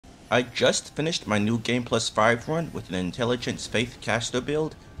I just finished my new Game Plus 5 run with an Intelligence Faith caster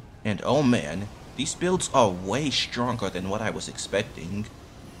build, and oh man, these builds are way stronger than what I was expecting.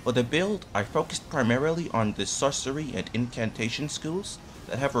 For the build, I focused primarily on the Sorcery and Incantation schools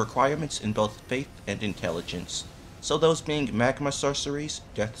that have requirements in both Faith and Intelligence, so those being Magma Sorceries,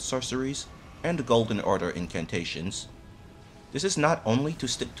 Death Sorceries, and Golden Order Incantations. This is not only to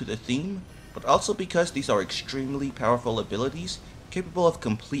stick to the theme, but also because these are extremely powerful abilities capable of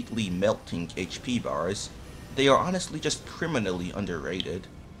completely melting HP bars. They are honestly just criminally underrated.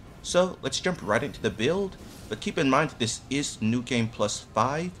 So let's jump right into the build, but keep in mind this is New Game Plus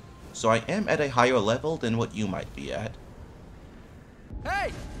 5, so I am at a higher level than what you might be at.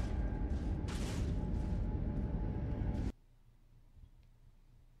 Hey!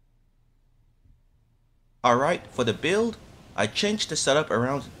 Alright, for the build, I changed the setup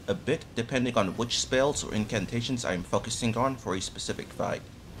around a bit depending on which spells or incantations I'm focusing on for a specific fight,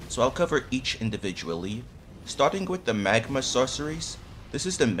 so I'll cover each individually. Starting with the Magma Sorceries, this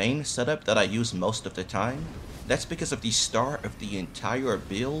is the main setup that I use most of the time. That's because of the star of the entire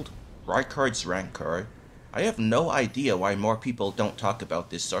build, Rykard's Rancor. I have no idea why more people don't talk about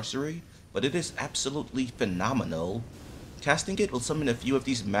this sorcery, but it is absolutely phenomenal. Casting it will summon a few of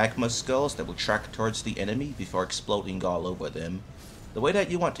these magma skulls that will track towards the enemy before exploding all over them. The way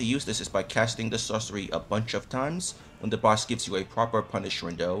that you want to use this is by casting the sorcery a bunch of times when the boss gives you a proper punish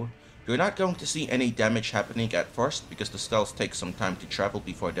window. You're not going to see any damage happening at first because the skulls take some time to travel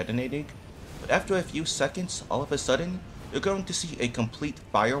before detonating, but after a few seconds, all of a sudden, you're going to see a complete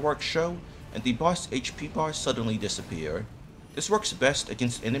fireworks show and the boss HP bars suddenly disappear. This works best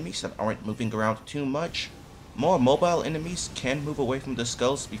against enemies that aren't moving around too much. More mobile enemies can move away from the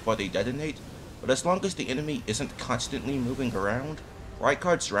skulls before they detonate, but as long as the enemy isn't constantly moving around,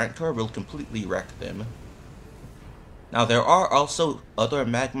 Rykard's Rancor will completely wreck them. Now there are also other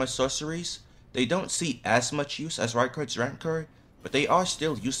Magma sorceries. They don't see as much use as Rykard's Rancor, but they are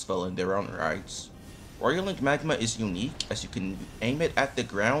still useful in their own rights. Roiling Magma is unique as you can aim it at the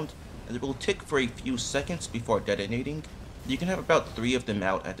ground and it will tick for a few seconds before detonating. You can have about 3 of them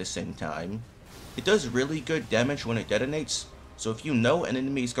out at the same time. It does really good damage when it detonates, so if you know an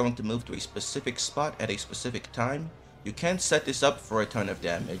enemy is going to move to a specific spot at a specific time, you can set this up for a ton of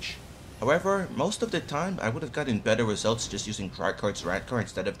damage. However, most of the time I would have gotten better results just using Rykard's Rancor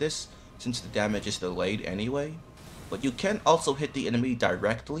instead of this, since the damage is delayed anyway. But you can also hit the enemy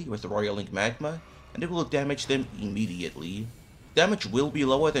directly with Roiling Magma, and it will damage them immediately. Damage will be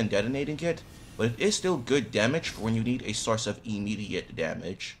lower than detonating it, but it is still good damage for when you need a source of immediate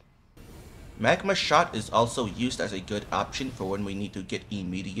damage. Magma Shot is also used as a good option for when we need to get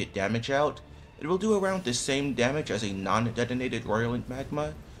immediate damage out. It will do around the same damage as a non-detonated Roiling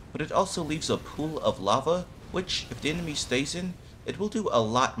Magma, but it also leaves a pool of lava, which, if the enemy stays in, it will do a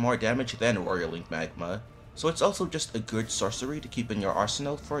lot more damage than Roiling Magma, so it's also just a good sorcery to keep in your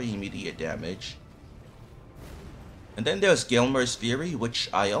arsenal for immediate damage. And then there's Gelmer's Fury, which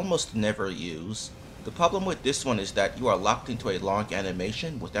I almost never use. The problem with this one is that you are locked into a long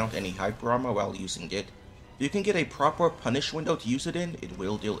animation without any hyper armor while using it. If you can get a proper punish window to use it in, it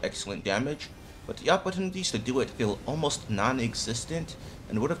will deal excellent damage, but the opportunities to do it feel almost non-existent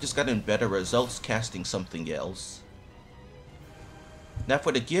and would have just gotten better results casting something else. Now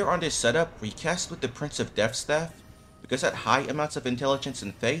for the gear on this setup, we cast with the Prince of Death Staff. Because at high amounts of intelligence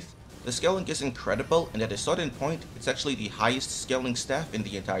and faith, the scaling is incredible, and at a certain point, it's actually the highest scaling staff in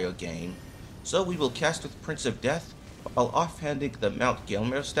the entire game. So we will cast with Prince of Death, while offhanding the Mount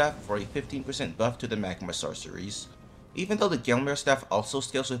Gelmer staff for a 15% buff to the Magma sorceries. Even though the Gelmer staff also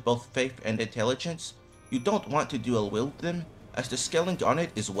scales with both Faith and Intelligence, you don't want to dual wield them, as the scaling on it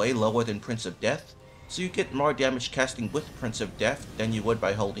is way lower than Prince of Death, so you get more damage casting with Prince of Death than you would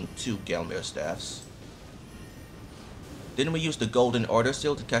by holding 2 Gelmer staffs. Then we use the Golden Order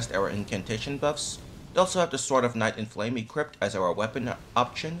Seal to cast our incantation buffs. We also have the Sword of Night and Flame equipped as our weapon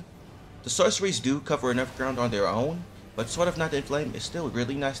option. The sorceries do cover enough ground on their own, but Sword of Night and Flame is still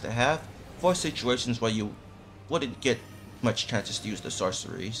really nice to have for situations where you wouldn't get much chances to use the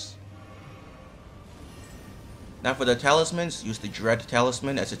sorceries. Now for the talismans, use the Dread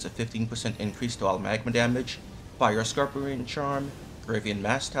Talisman as it's a 15% increase to all magma damage, Fire Scorpion Charm, Gravian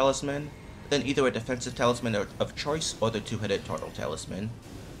Mass Talisman, then either a defensive talisman of choice or the 2-headed Turtle Talisman.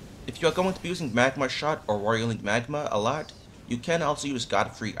 If you are going to be using Magma Shot or Roiling Magma a lot, you can also use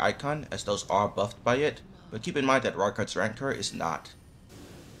Godfrey Icon, as those are buffed by it, but keep in mind that Rykard's Rancor is not.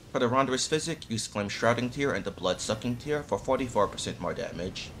 For the Ronderous Physic, use Flame Shrouding Tier and the Blood Sucking Tier for 44% more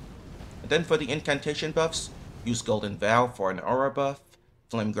damage. And then for the incantation buffs, use Golden Vow for an aura buff,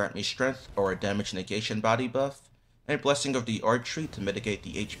 Flame Grant Me Strength or a Damage Negation body buff, and Blessing of the Archery to mitigate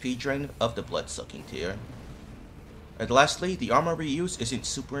the HP drain of the Blood-Sucking tier. And lastly, the armor reuse isn't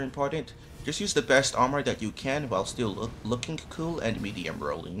super important, just use the best armor that you can while still looking cool and medium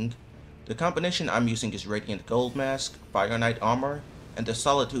rolling. The combination I'm using is Radiant Gold Mask, Fire Knight Armor, and the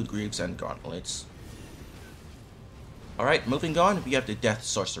Solitude Greaves and Gauntlets. Alright, moving on, we have the Death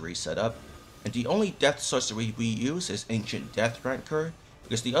Sorcery setup, and the only Death Sorcery we use is Ancient Death Ranker,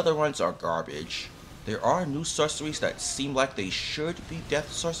 because the other ones are garbage. There are new sorceries that seem like they should be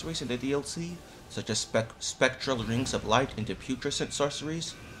Death Sorceries in the DLC, such as Spectral Rings of Light and the Putrescent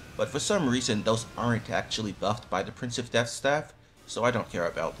sorceries, but for some reason those aren't actually buffed by the Prince of Death staff, so I don't care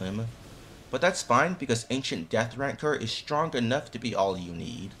about them. But that's fine because Ancient Death Ranker is strong enough to be all you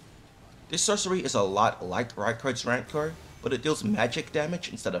need. This sorcery is a lot like Rykard's Rancor, but it deals magic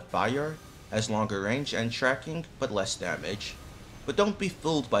damage instead of fire, has longer range and tracking, but less damage. But don't be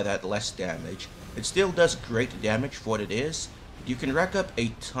fooled by that less damage, it still does great damage for what it is. You can rack up a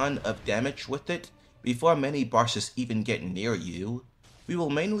ton of damage with it before many bosses even get near you. We will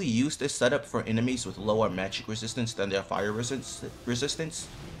mainly use this setup for enemies with lower magic resistance than their fire resistance,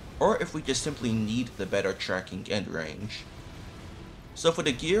 or if we just simply need the better tracking and range. So for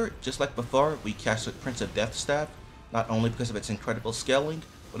the gear, just like before, we cast with Prince of Death Staff, not only because of its incredible scaling,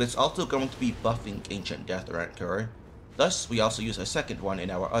 but it's also going to be buffing Ancient Death Ranker. Thus, we also use a second one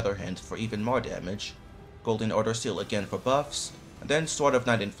in our other hand for even more damage. Golden Order Seal again for buffs, and then Sword of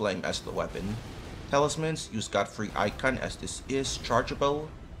Night and Flame as the weapon. Talismans, use Godfrey Icon as this is chargeable,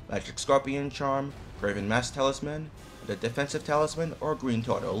 Magic Scorpion Charm, Graven Mask Talisman, the Defensive Talisman, or Green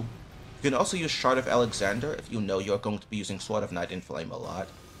Turtle. You can also use Shard of Alexander if you know you're going to be using Sword of Night and Flame a lot.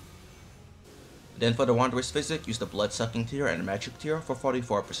 Then for the Wanderer's Physic, use the Blood-Sucking tier and Magic tier for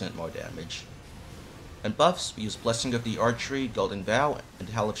 44% more damage. And buffs, we use Blessing of the Archery, Golden Vow, and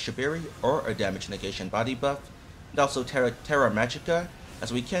Hell of Shibiri, or a Damage Negation body buff, and also Terra Magica,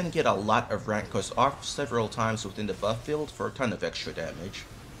 as we can get a lot of Rancors off several times within the buff field for a ton of extra damage.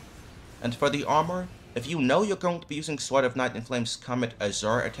 And for the armor, if you know you're going to be using Sword of Night and Flame's Comet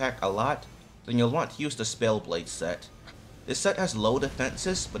Azure attack a lot, then you'll want to use the Spellblade set. This set has low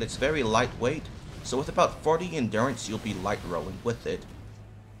defenses, but it's very lightweight, so with about 40 endurance you'll be light rolling with it.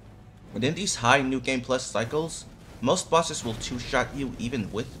 And in these high New Game Plus cycles, most bosses will two-shot you even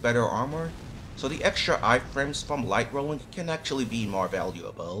with better armor, so the extra iframes from light rolling can actually be more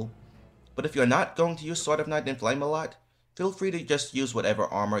valuable. But if you're not going to use Sword of Night and Flame a lot, feel free to just use whatever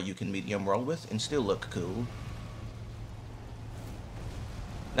armor you can medium roll with and still look cool.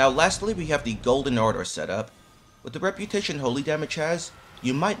 Now lastly we have the Golden Order setup. With the reputation Holy Damage has,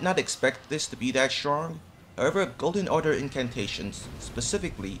 you might not expect this to be that strong. However, Golden Order incantations,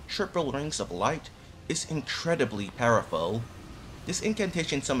 specifically Triple Rings of Light, is incredibly powerful. This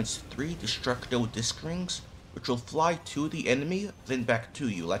incantation summons 3 Destructo Disc Rings, which will fly to the enemy, then back to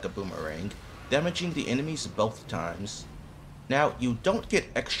you like a boomerang, damaging the enemies both times. Now, you don't get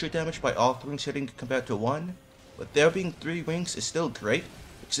extra damage by all 3 rings hitting compared to 1, but there being 3 rings is still great,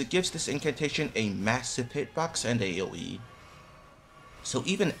 because it gives this incantation a massive hitbox and AoE. So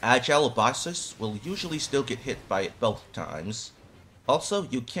even agile bosses will usually still get hit by it both times. Also,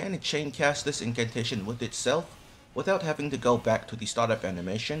 you can chain cast this incantation with itself without having to go back to the startup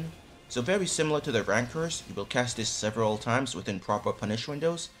animation, so very similar to the Rancors, you will cast this several times within proper punish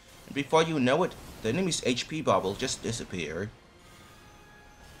windows, and before you know it, the enemy's HP bar will just disappear.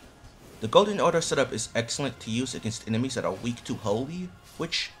 The Golden Order setup is excellent to use against enemies that are weak to Holy,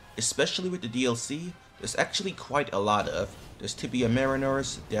 which, especially with the DLC, there's actually quite a lot of. There's Tibia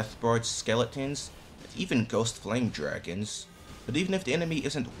Mariners, Deathbirds, Skeletons, and even Ghost Flame Dragons. But even if the enemy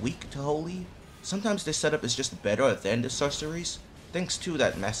isn't weak to Holy, sometimes this setup is just better than the sorceries, thanks to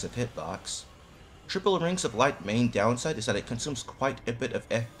that massive hitbox. Triple Rings of Light main downside is that it consumes quite a bit of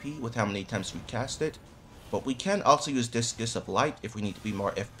FP with how many times we cast it, but we can also use Discus of Light if we need to be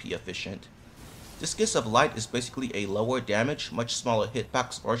more FP efficient. Discus of Light is basically a lower damage, much smaller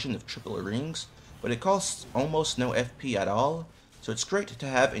hitbox version of Triple Rings, but it costs almost no FP at all, so it's great to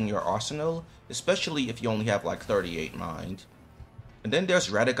have in your arsenal, especially if you only have like 38 mind. And then there's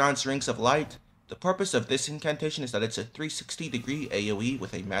Radagon's Rings of Light. The purpose of this incantation is that it's a 360-degree AoE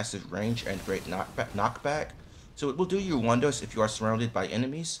with a massive range and great knockback, so it will do you wonders if you are surrounded by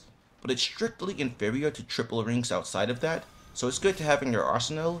enemies, but it's strictly inferior to Triple Rings outside of that, so it's good to have in your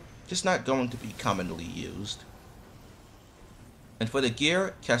arsenal, just not going to be commonly used. And for the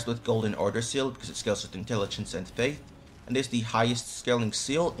gear, cast with Golden Order Seal because it scales with Intelligence and Faith, and is the highest scaling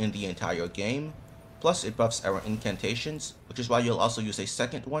seal in the entire game, plus it buffs our incantations, which is why you'll also use a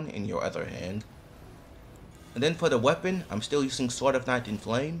second one in your other hand. And then for the weapon, I'm still using Sword of Night and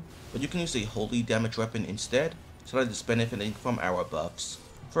Flame, but you can use a Holy Damage weapon instead, so that it's benefiting from our buffs.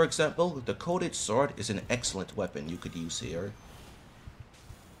 For example, the Coated Sword is an excellent weapon you could use here.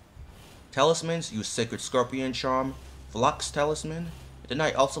 Talismans use Sacred Scorpion Charm, Phlox Talisman, and then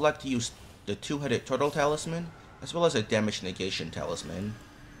I also like to use the Two-Headed Turtle Talisman, as well as a Damage Negation Talisman.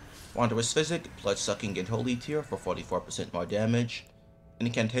 Wanderer's Physic, Blood Sucking, and Holy Tear for 44% more damage.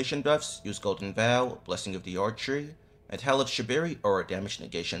 Incantation buffs use Golden Vow, Blessing of the Archery, and Hell of Shibiri or a Damage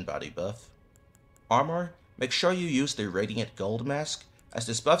Negation body buff. Armor, make sure you use the Radiant Gold Mask, as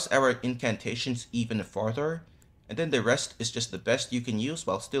this buffs our incantations even farther, and then the rest is just the best you can use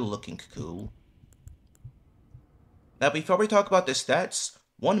while still looking cool. Now before we talk about the stats,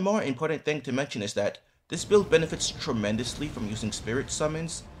 one more important thing to mention is that this build benefits tremendously from using Spirit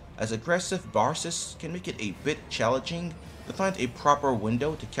Summons, as aggressive bosses can make it a bit challenging to find a proper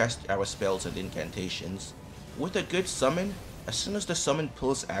window to cast our spells and incantations. With a good summon, as soon as the summon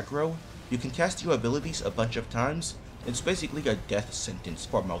pulls aggro, you can cast your abilities a bunch of times. It's basically a death sentence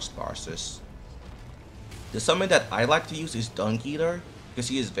for most bosses. The summon that I like to use is Dung Eater, because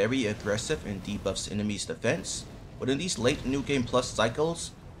he is very aggressive and debuffs enemies' defense, but in these late New Game Plus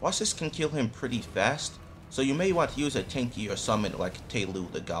cycles, bosses can kill him pretty fast, so you may want to use a tankier summon like Telu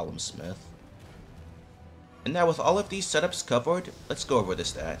the Golem Smith. And now with all of these setups covered, let's go over the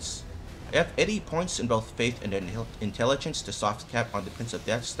stats. I have 80 points in both Faith and Intelligence to soft cap on Defense of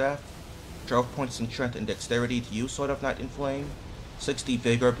Death Staff, 12 points in Strength and Dexterity to use Sword of Night and Flame, 60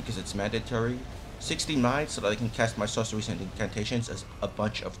 Vigor because it's mandatory, 60 Mind so that I can cast my sorceries and incantations a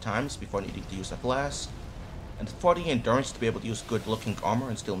bunch of times before needing to use a flask, and 40 Endurance to be able to use good looking armor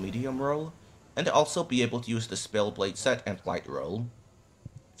and still medium roll, and also be able to use the Spellblade set and light roll.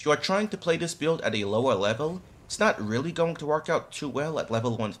 If you are trying to play this build at a lower level, it's not really going to work out too well at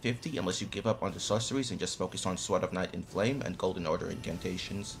level 150 unless you give up on the sorceries and just focus on Sword of Night and Flame and Golden Order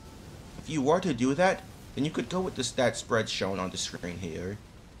incantations. If you were to do that, then you could go with the stat spread shown on the screen here.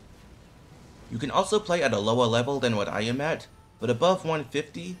 You can also play at a lower level than what I am at, but above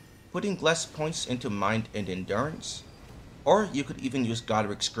 150, putting less points into Mind and Endurance. Or you could even use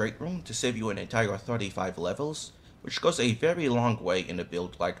Godric's Great Rune to save you an entire 35 levels, which goes a very long way in a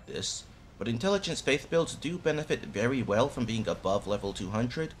build like this, but Intelligence Faith builds do benefit very well from being above level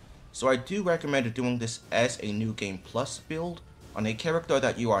 200, so I do recommend doing this as a New Game Plus build on a character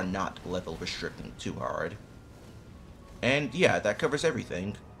that you are not level restricting too hard. And yeah, that covers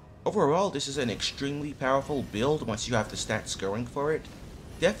everything. Overall, this is an extremely powerful build once you have the stats going for it.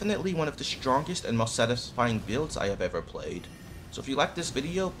 Definitely one of the strongest and most satisfying builds I have ever played. So if you liked this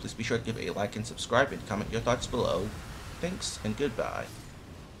video, please be sure to give it a like and subscribe and comment your thoughts below. Thanks and goodbye.